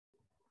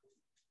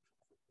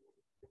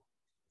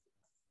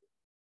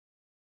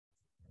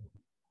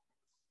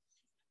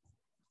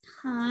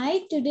Hi,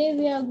 today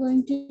we are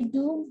going to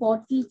do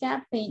bottle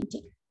cap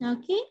painting.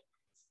 Okay,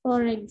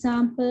 for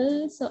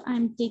example, so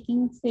I'm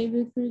taking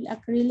favorite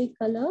acrylic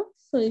color.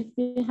 So if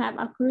you have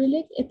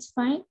acrylic, it's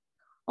fine,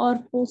 or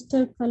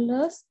poster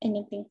colors,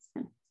 anything's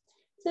fine.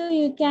 So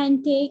you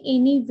can take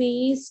any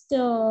waste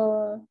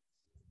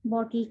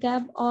bottle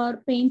cap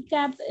or paint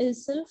cap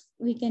itself,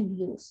 we can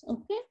use.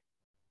 Okay,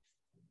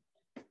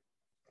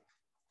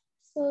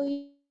 so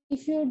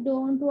if you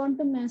don't want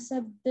to mess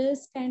up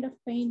this kind of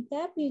paint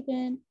cap, you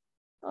can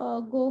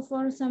go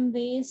for some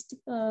waste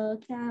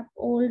cap,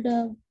 old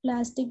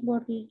plastic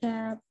bottle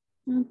cap.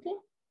 Okay,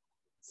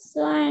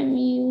 so I'm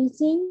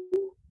using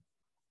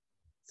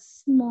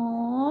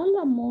small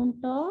amount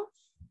of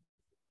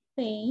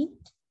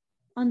paint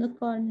on the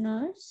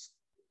corners.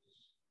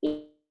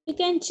 You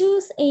can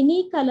choose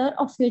any color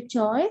of your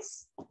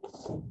choice.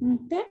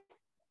 Okay,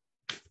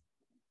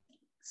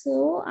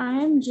 so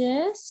I'm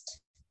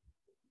just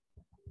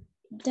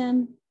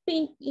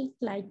dumping it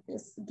like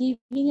this,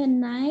 giving a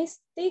nice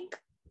thick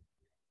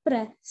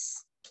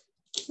press.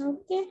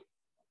 Okay,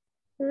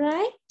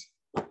 right?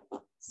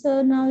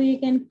 So now you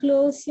can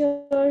close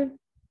your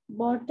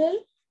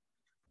bottle.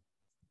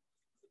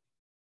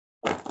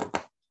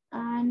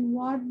 And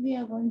what we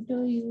are going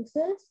to use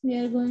is, we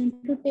are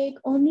going to take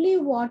only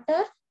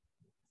water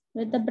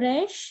with the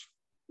brush.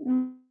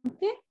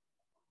 Okay,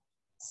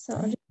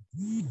 sorry.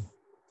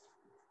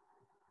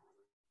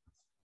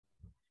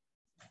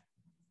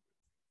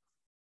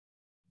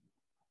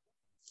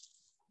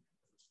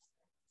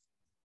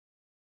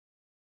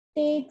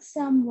 Take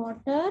some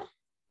water,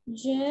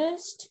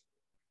 just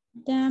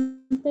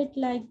damp it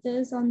like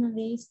this on the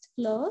waste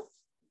cloth.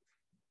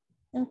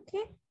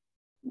 Okay,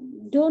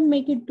 don't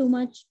make it too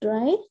much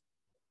dry.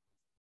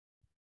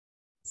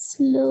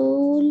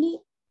 Slowly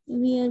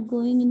we are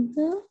going in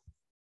the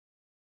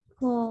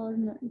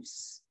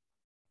corners.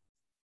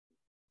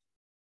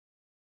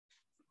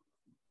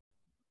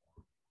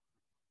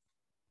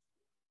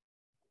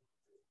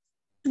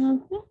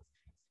 Okay,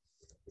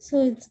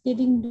 so it's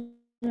getting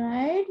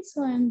dried,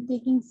 so I'm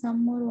taking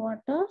some more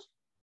water,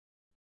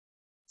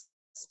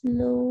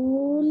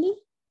 slowly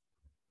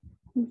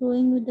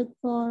going with the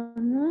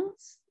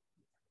corners.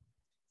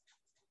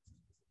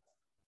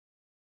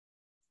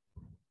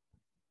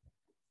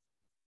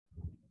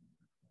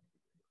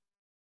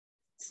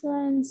 So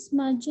I'm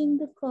smudging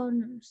the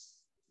corners.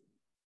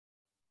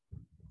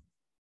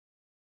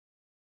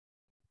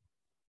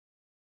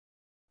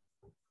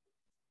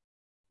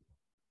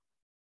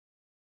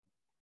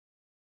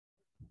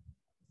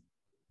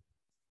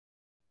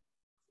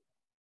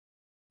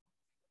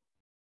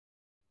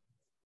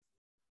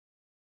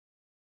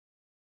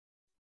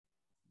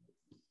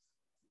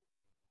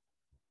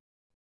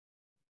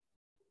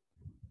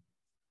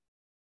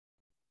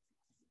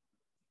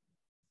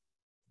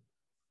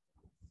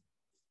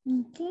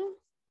 Okay,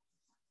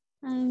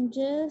 I'm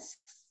just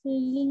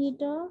filling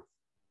it off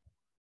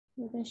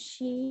with the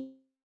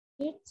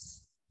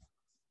shades.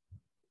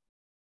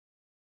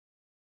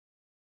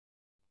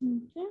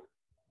 Okay,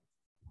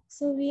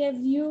 so we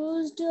have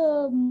used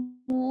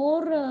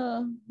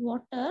more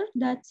water,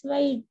 that's why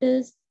it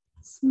is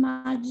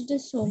smudged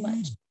so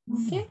much.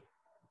 Okay,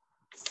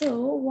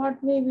 so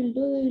what we will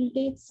do, we will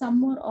take some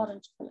more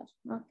orange color.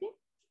 Okay,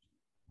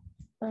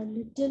 a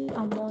little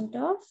amount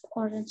of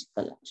orange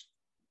color.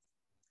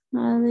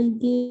 I will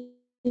give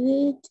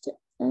it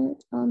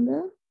on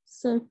the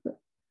circle.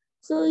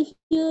 So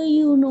here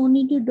you no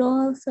need to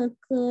draw a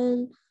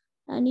circle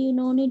and you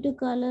no need to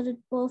color it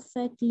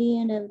perfectly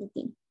and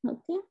everything.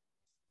 Okay,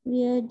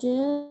 we are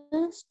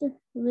just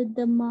with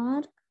the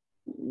mark,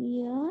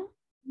 we are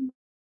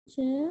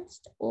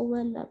just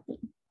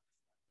overlapping.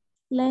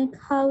 Like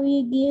how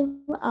we give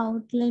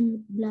outline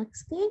with black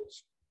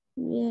sketch,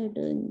 we are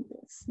doing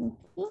this.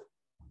 Okay.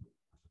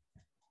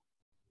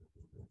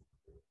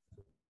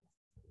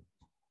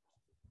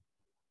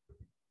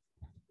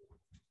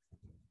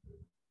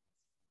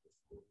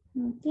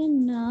 Okay,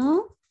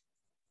 now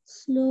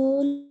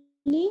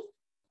slowly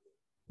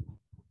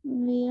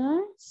we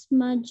are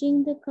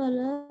smudging the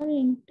color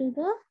into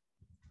the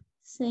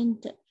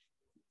center.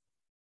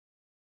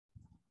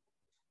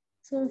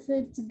 So if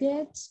it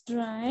gets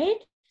dried,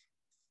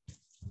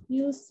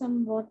 use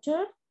some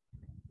water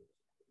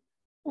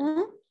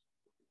and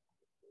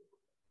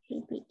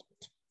repeat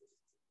it.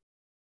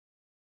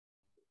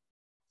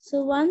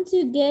 So once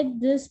you get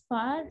this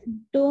part,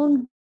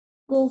 don't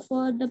go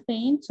for the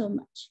paint so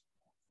much.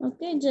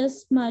 Okay,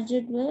 just smudge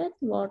it with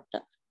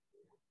water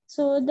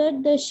so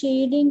that the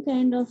shading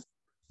kind of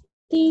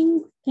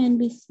thing can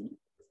be seen.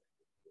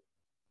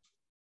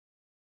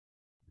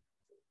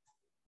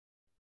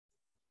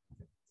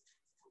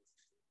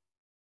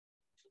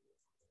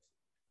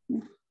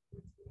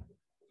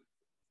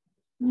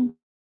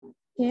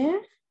 Okay,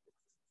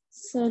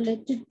 so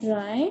let it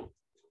dry.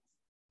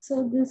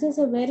 So this is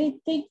a very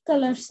thick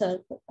color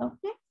circle.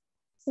 Okay,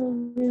 so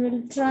we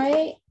will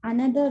try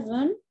another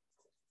one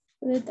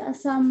with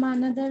some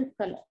another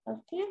color.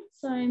 Okay,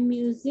 so I'm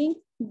using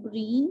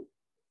green.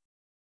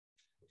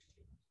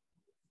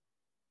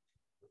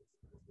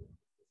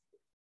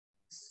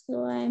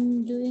 So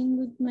I'm doing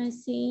with my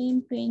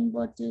same paint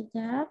bottle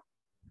cap.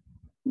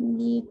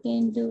 You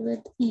can do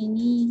with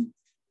any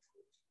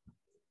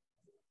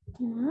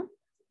cap.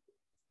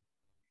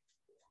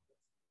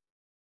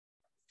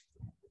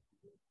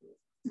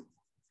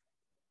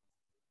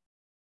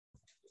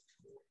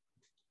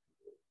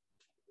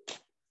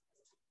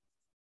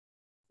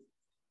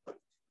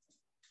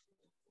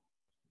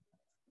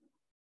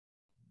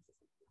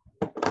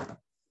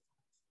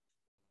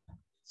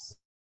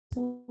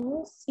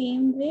 So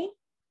same way,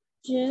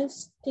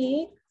 just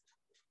take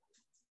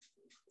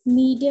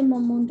medium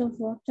amount of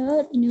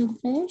water in your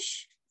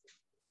brush.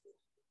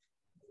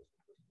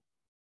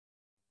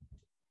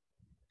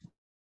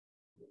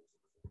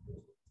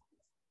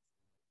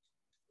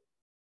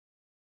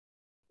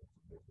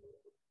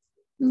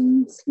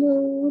 And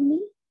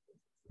slowly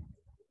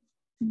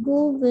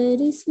go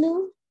very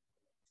slow.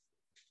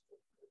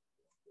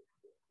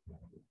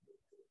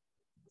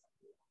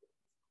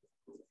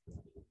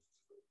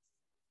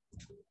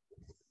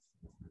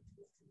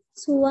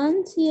 So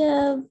once you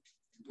have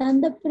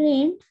done the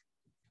print,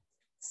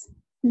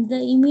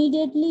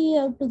 immediately you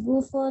have to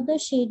go for the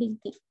shading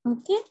thing.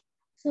 Okay.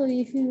 So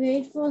if you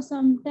wait for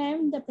some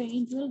time, the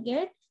paint will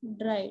get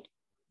dried.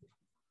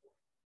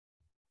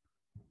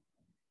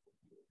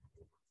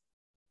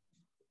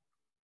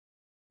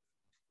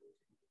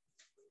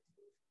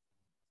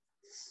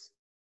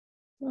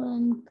 So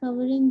I'm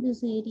covering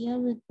this area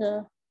with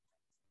the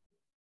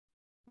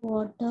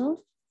water.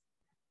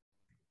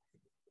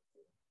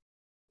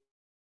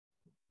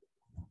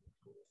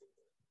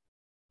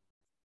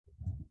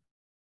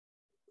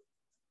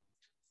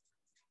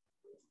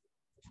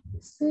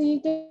 So you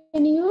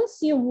can use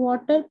your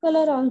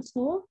watercolor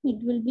also.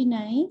 It will be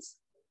nice.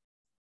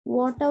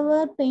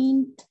 Whatever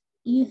paint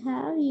you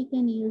have, you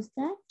can use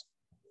that.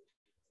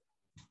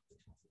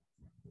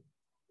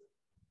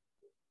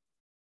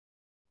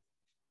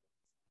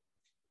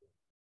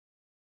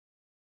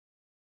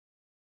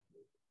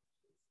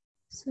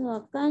 So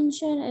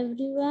Akansha and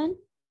everyone,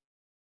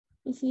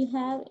 if you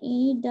have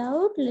any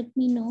doubt, let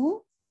me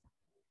know.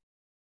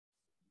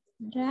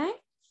 Right?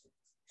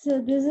 So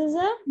this is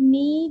a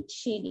neat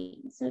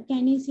shading. So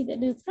can you see the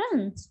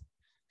difference?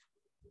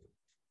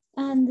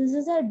 And this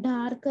is a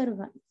darker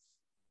one.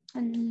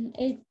 And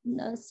it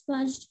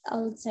smudged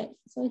outside.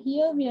 So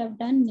here we have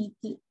done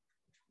neatly.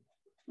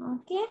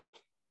 Okay.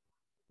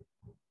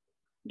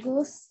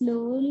 Go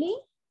slowly.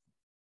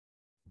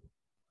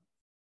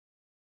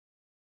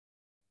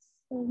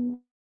 So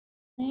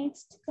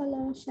next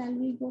color, shall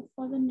we go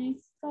for the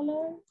next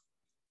color?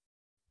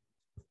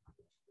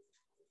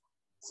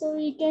 So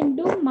you can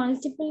do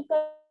multiple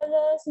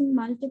colors in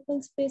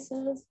multiple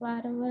spaces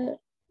wherever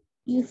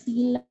you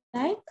feel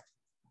like.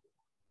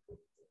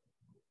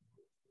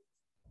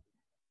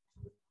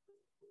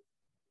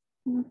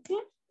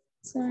 Okay,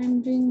 so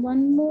I'm doing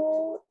one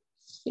more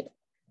here.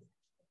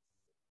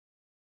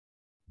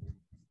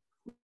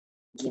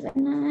 Give a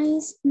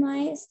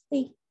nice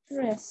thick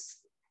press.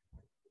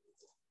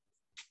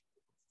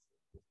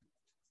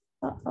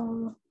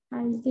 Uh-oh,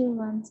 I'll give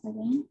once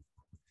again.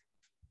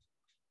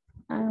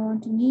 I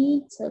want a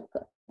neat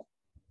circle.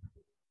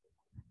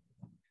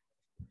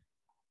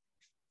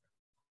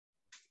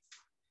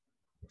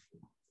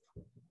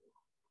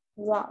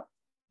 Wow.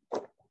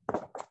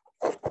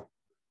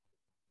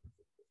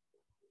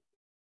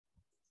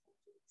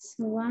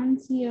 So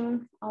once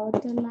your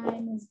outer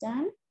line is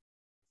done,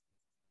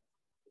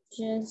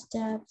 just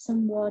dab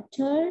some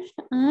water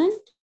and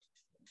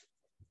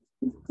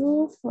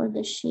go for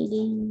the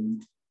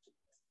shading.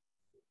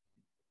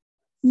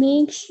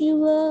 Make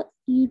sure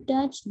you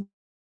touch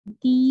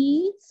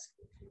these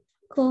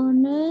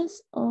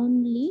corners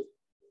only,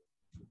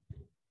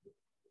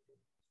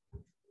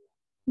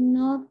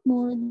 not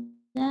more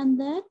than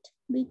that,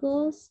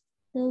 because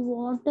the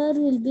water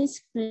will be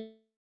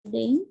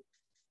spreading.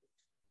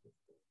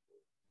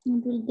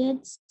 It will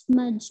get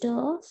smudged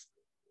off.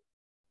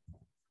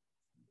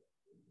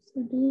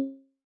 So do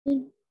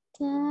it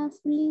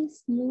carefully,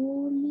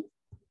 slowly.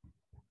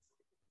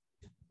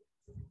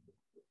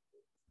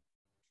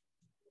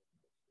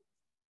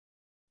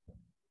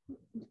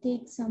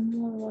 Take some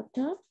more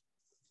water.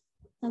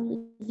 I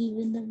will give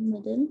in the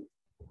middle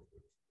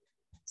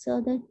so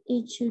that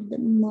it should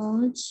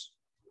merge.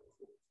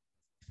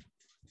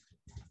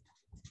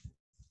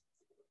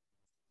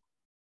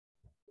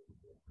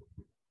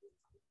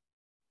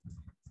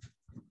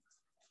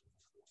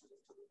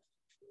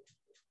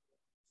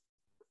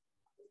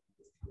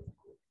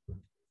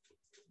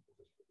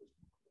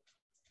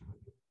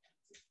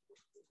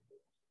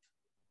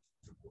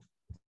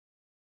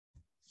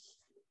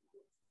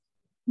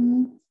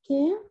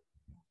 Okay.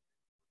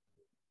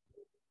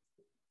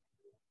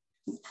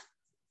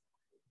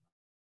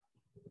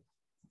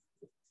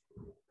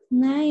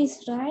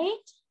 Nice, right?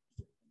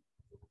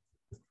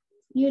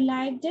 You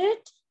liked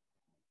it?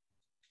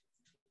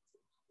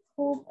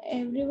 Hope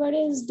everybody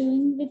is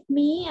doing with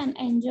me and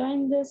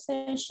enjoying this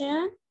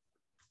session.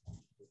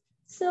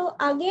 So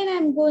again,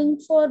 I'm going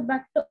for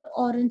back to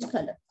orange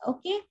color,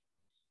 okay?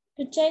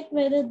 To check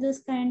whether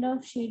this kind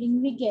of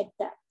shading we get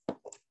that.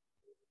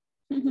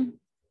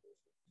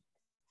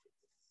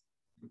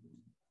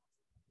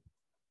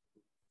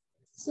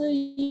 So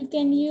you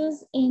can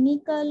use any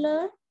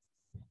color.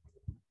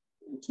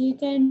 You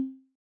can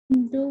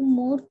do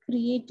more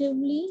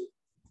creatively.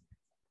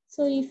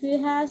 So if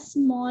you have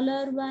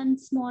smaller one,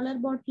 smaller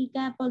bottle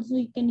cap, also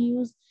you can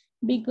use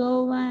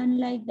bigger one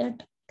like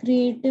that.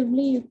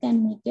 Creatively, you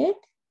can make it.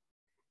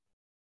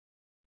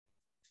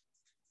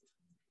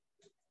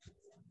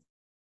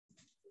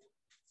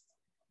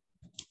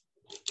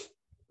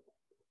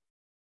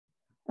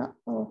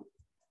 Oh,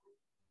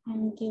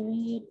 I'm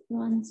giving it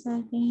once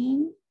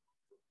again.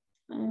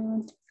 I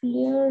want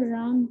clear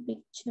round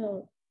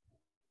picture.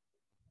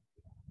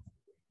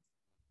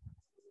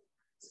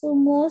 So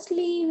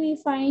mostly we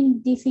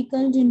find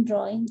difficult in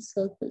drawing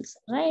circles,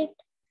 right?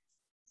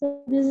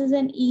 So this is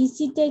an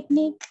easy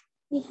technique.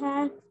 We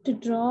have to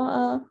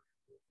draw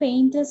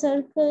paint a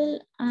circle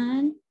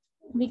and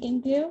we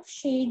can give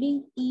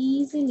shading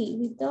easily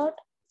without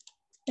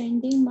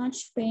spending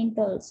much paint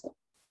also.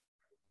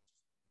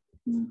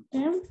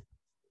 Okay.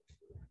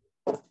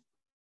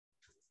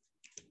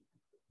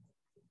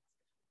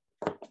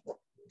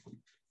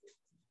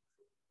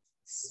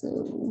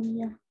 So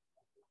yeah,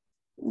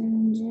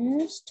 and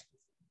just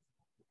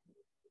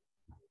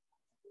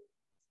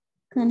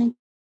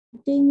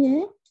connecting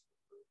it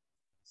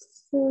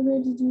so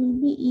that it will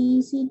be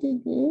easy to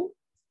give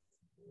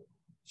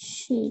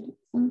shade.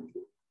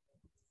 Okay.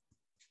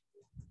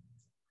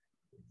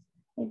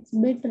 It's a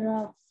bit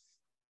rough.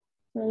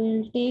 So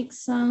we'll take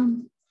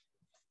some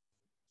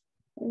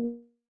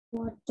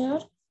water.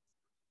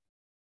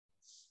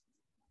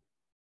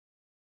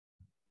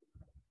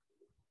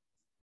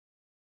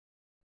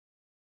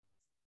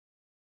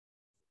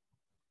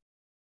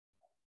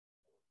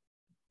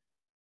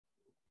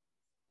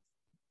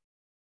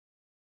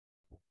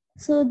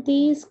 So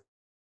these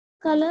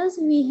colors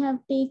we have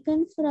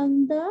taken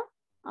from the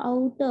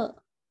outer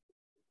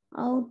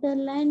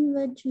line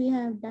which we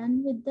have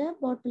done with the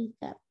bottle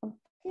cap.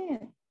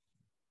 Okay.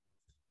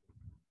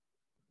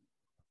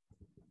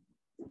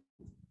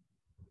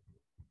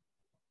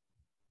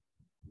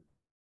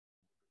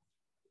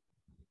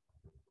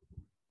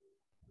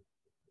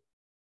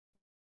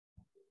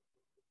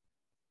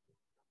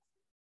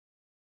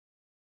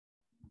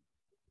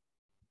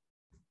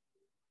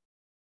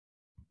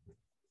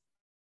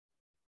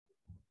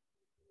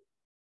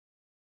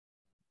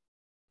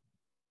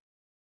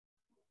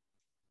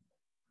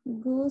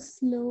 Go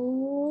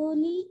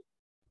slowly,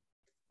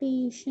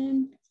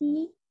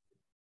 patiently,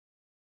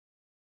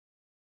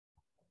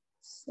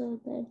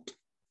 so that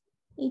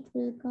it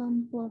will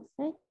come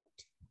perfect.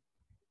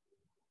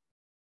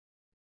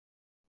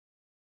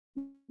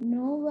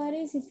 No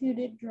worries if you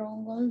did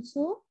wrong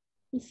also.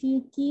 If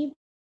you keep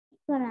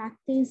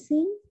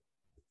practicing,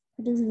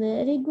 it is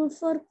very good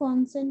for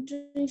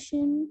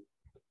concentration.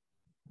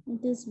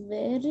 It is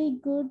very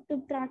good to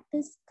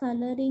practice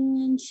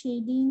coloring and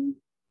shading,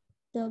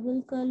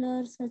 double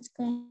color, such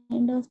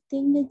kind of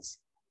thing. It's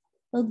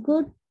a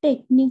good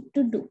technique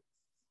to do.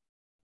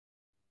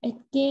 It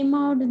came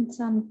out in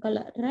some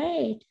color,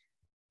 right?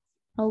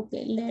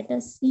 Okay, let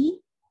us see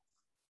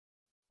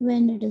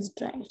when it is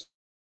dried.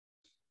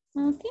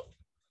 Okay,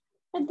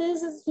 and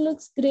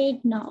looks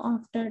great now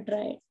after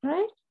dried,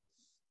 right?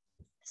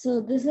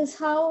 So this is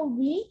how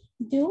we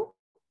do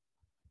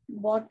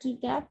bottle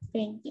cap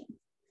painting.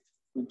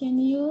 You can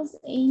use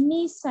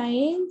any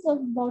size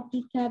of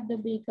bottle cap, the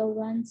bigger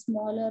one,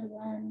 smaller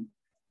one,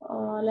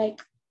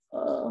 like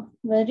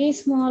very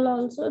small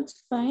also,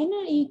 it's fine.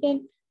 You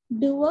can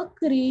do a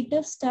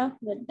creative stuff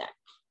with that.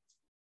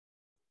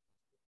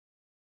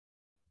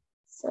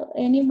 So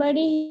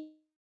anybody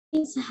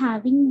is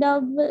having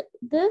doubt with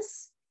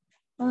this,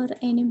 or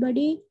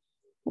anybody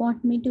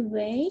want me to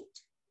wait?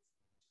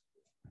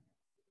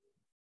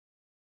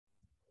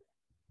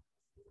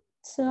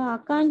 So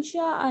Akansha,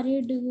 are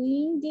you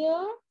doing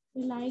there?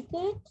 You like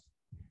it?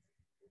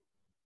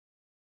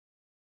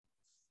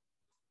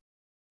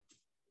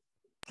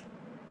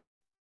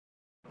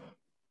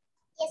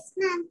 Yes,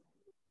 ma'am.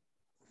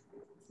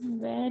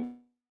 Very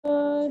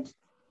good.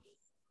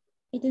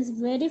 It is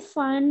very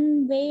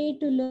fun way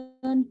to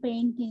learn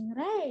painting,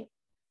 right?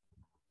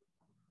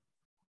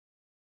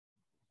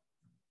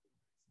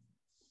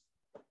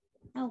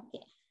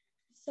 Okay.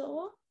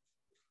 So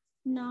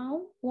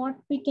now what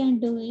we can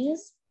do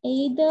is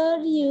either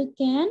you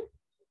can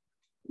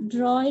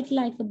draw it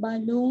like a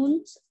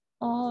balloons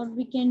or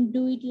we can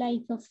do it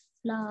like a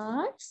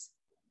flowers,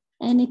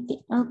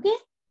 anything. Okay.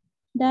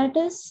 That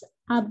is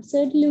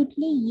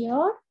absolutely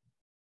your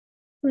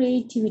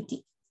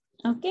creativity.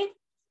 Okay.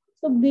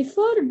 So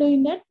before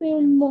doing that, we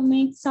will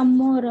make some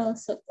more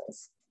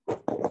circles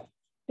to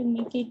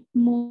make it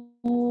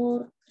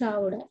more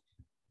crowded.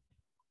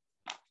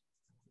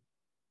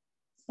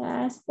 So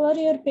as per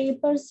your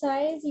paper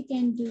size, you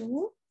can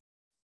do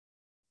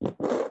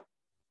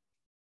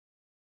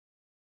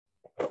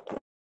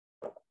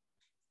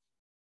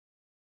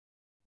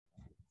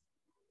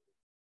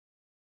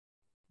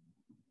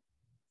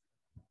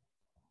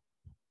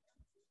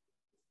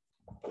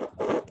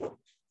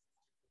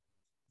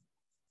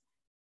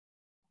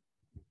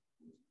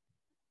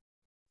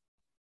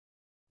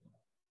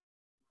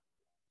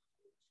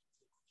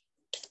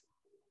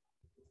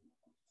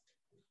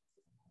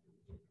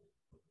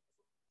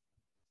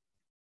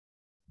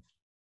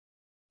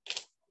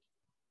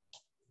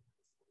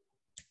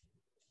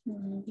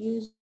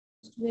Used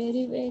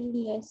very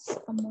less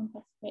amount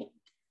of paint.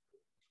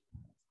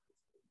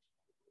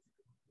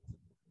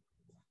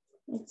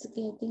 It's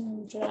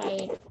getting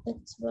dried.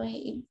 That's why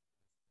it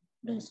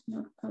does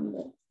not come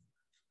well.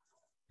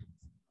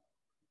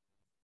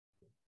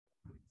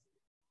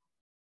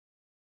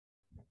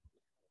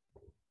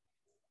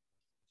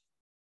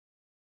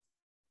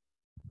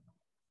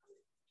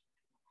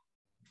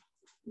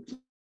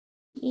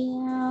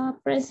 Yeah,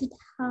 press it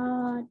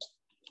hard.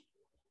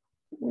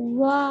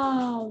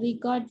 Wow, we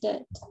got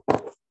that.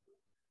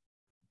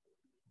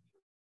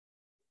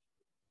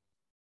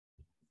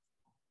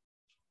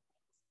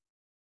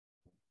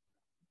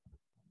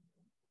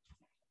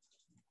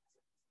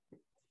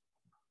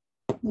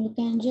 You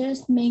can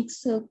just make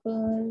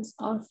circles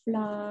or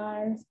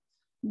flowers,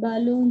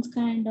 balloons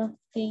kind of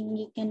thing.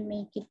 You can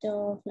make it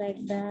off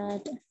like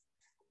that.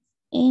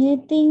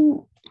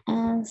 Anything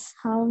as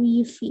how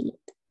you feel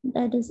it.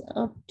 That is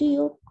up to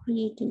your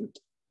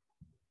creativity.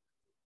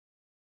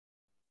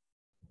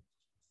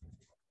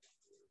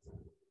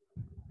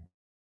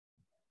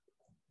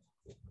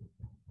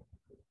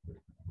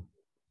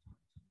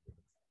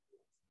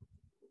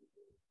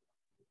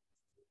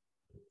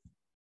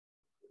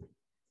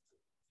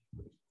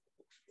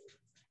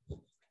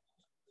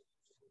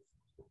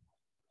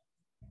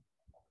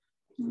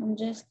 I'm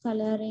just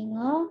coloring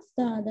off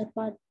the other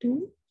part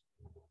too.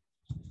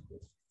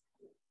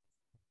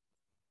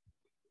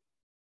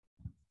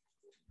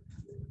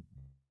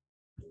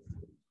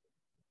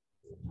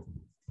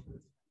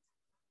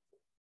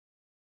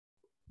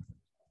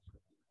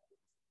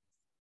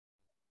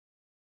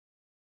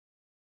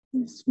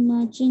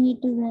 Smudging it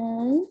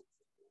well.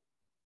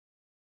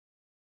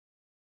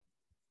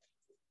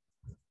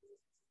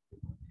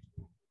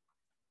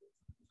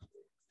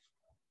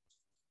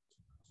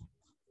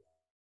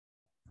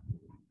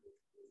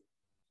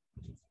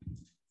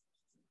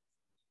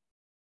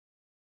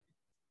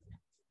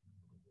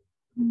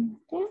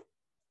 Okay.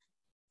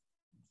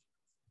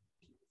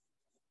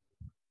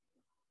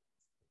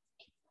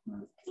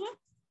 Okay.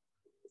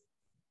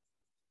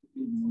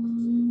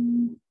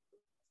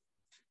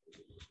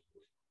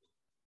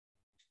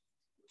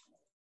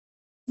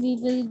 We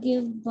will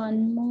give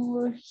one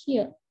more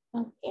here.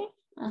 Okay.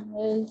 I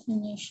will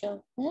finish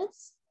up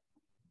this.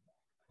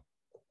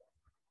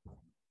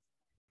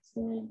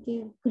 So we'll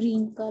give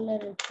green color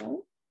as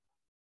well.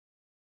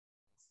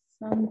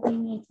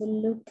 Something it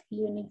will look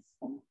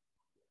uniform.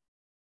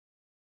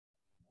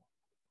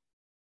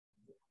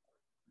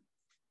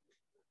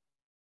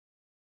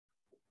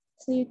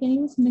 So you can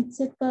use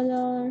mixed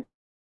color,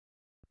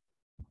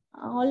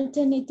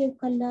 alternative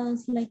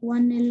colors like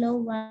one yellow,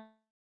 one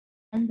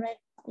red,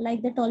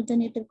 like that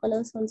alternative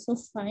colors also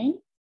fine.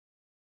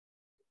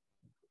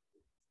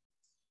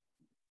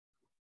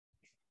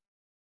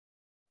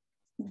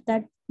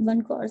 That one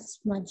got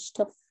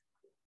smudged off.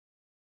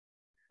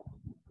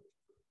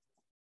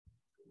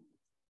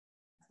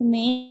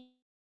 Make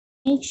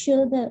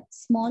sure the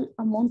small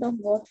amount of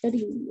water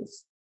you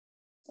use.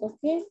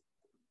 Okay.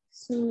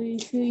 So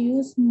if you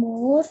use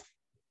more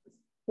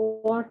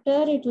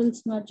water, it will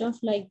smudge off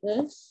like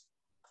this.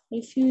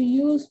 If you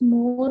use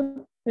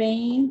more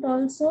paint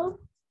also,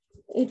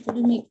 it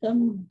will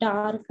become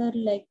darker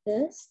like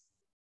this.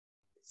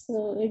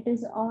 So it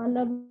is all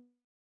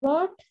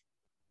about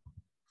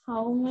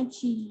how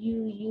much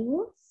you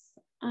use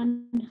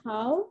and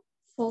how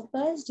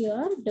focused you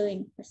are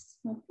doing this.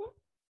 Okay.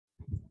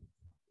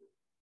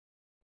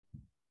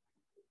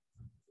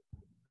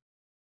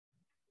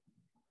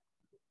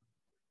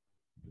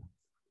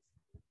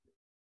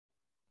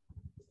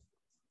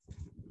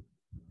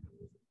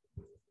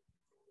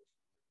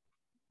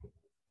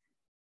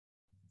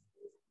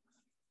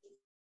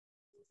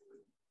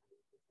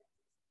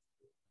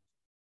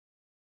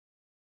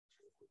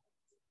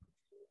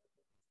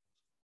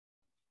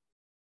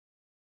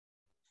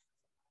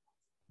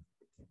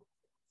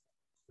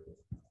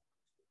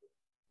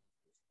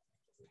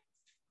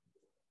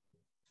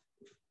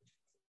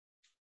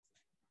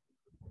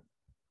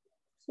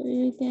 So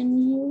you can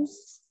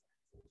use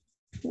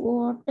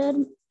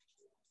water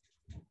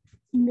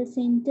in the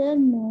center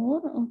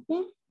more,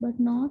 okay, but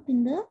not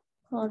in the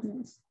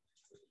corners.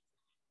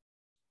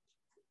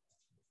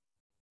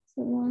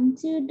 So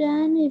once you're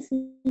done, if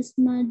you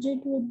smudge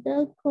it with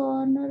the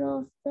corner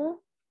of the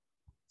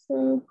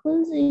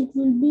circles, it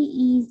will be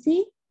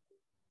easy.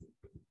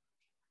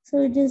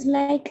 So it is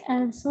like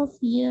as of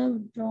you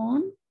have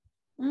drawn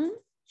and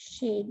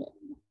shaded,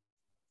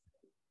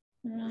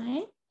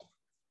 right?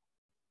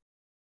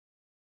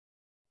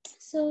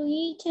 So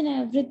each and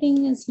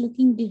everything is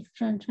looking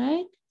different,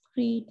 right?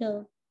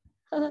 Creative.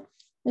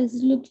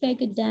 This looks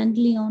like a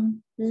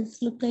dandelion. This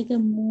looks like a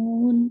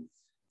moon.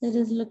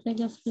 This looks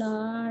like a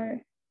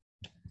flower,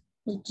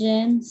 a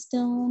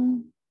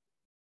gemstone.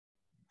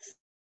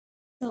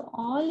 So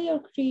all your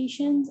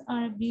creations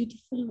are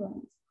beautiful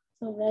ones.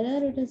 So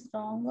whether it is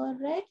wrong or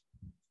right,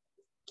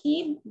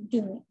 keep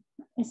doing.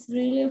 It's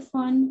really a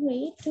fun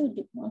way to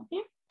do,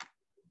 okay?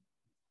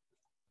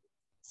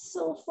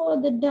 So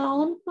for the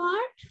down part,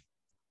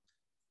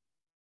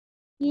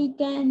 You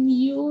can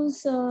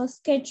use a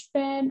sketch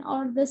pen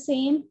or the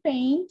same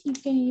paint. You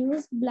can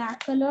use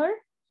black color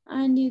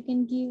and you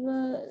can give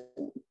a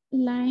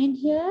line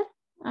here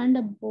and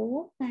a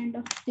bow kind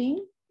of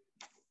thing.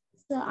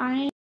 So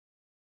I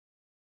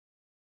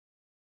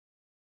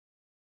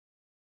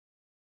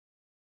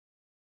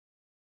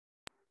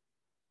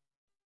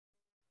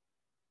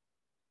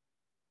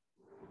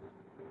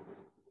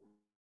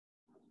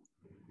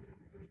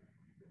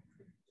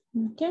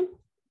okay.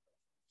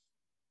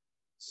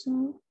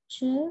 So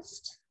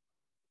just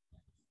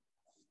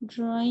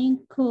drawing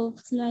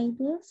curves like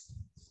this,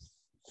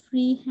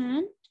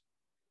 freehand.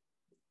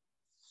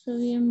 So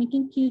we are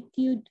making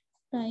cute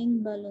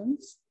tying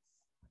balloons.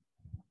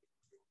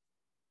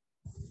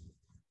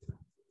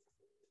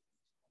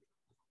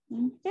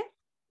 Okay.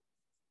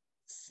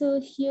 So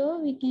here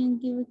we can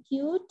give a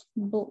cute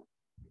bow.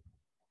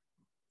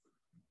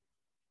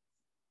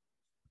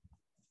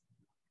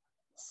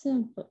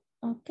 Simple.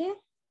 Okay.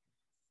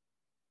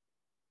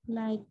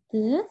 Like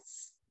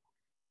this,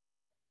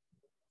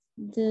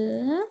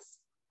 this,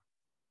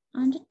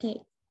 and a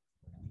tail.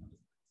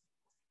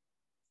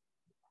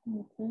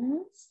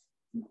 This,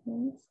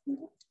 and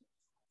that.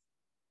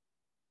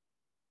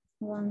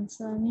 Once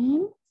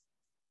again.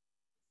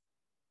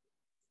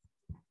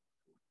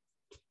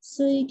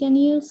 So you can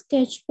use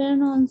sketch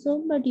pen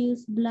also, but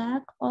use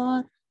black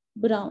or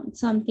brown,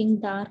 something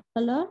dark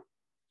color.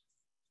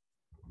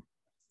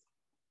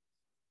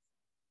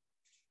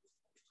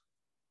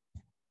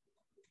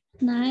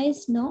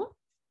 Nice, no?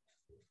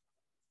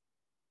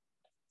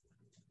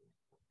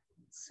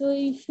 So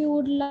if you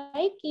would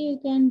like, you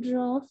can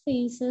draw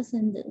faces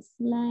in this,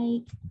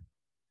 like,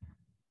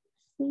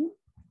 see?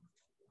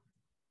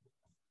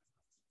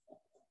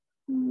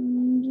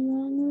 And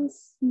one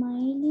is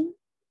smiling.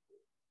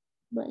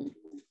 Well,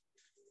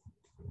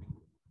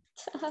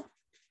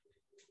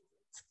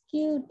 it's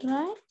cute,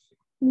 right?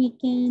 We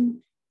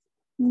can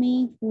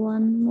make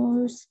one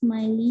more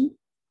smiley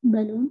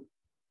balloon.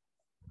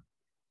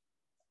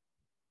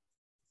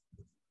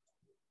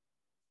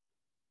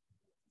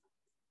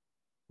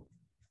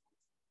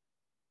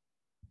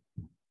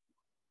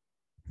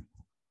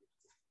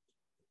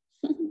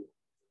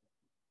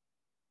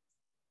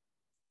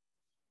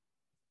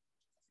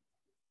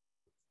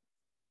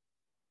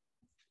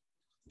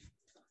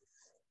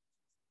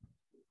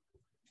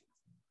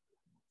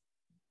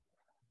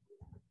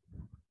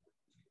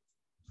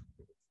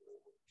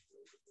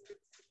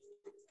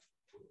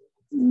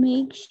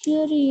 Make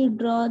sure you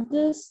draw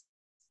this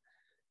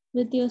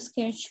with your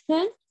sketch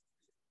pen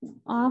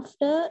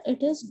after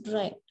it is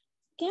dry.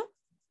 Okay.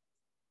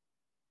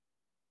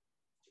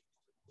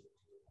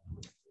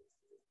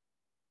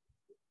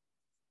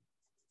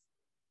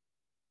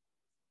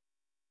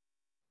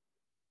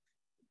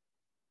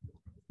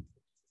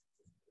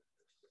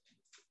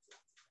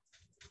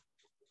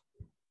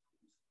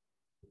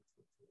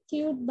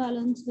 Cute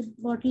balloons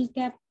with bottle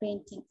cap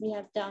painting we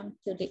have done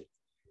today.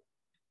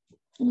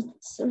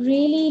 It's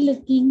really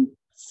looking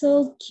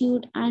so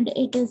cute and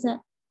it is a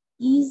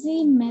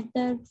easy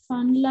method,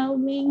 fun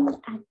loving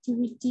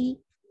activity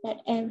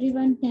that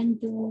everyone can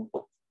do.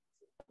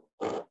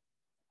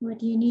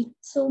 But you need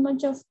so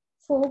much of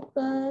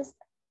focus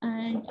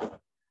and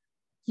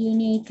you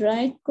need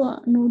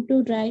know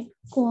to right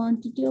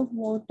quantity of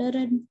water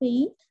and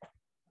paint.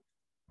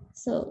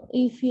 So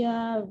if you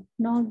have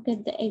not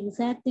get the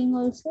exact thing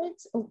also,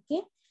 it's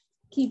okay.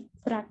 Keep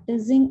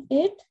practicing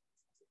it.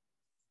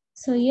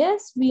 So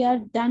yes, we are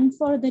done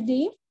for the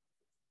day.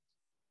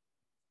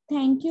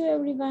 Thank you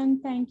everyone.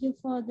 Thank you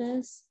for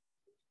this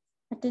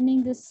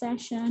attending this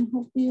session.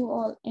 Hope you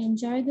all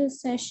enjoy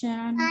this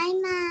session. Bye,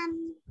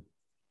 ma'am.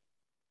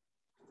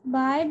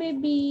 Bye,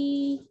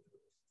 baby.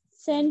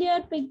 Send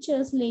your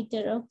pictures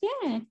later,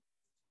 okay?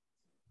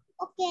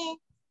 Okay.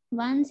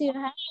 Once you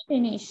have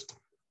finished.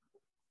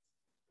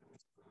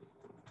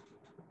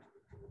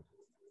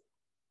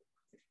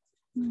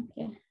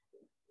 Okay.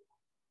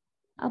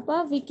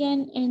 Appa, we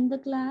can end the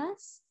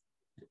class.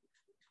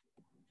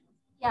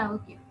 Yeah,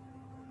 okay.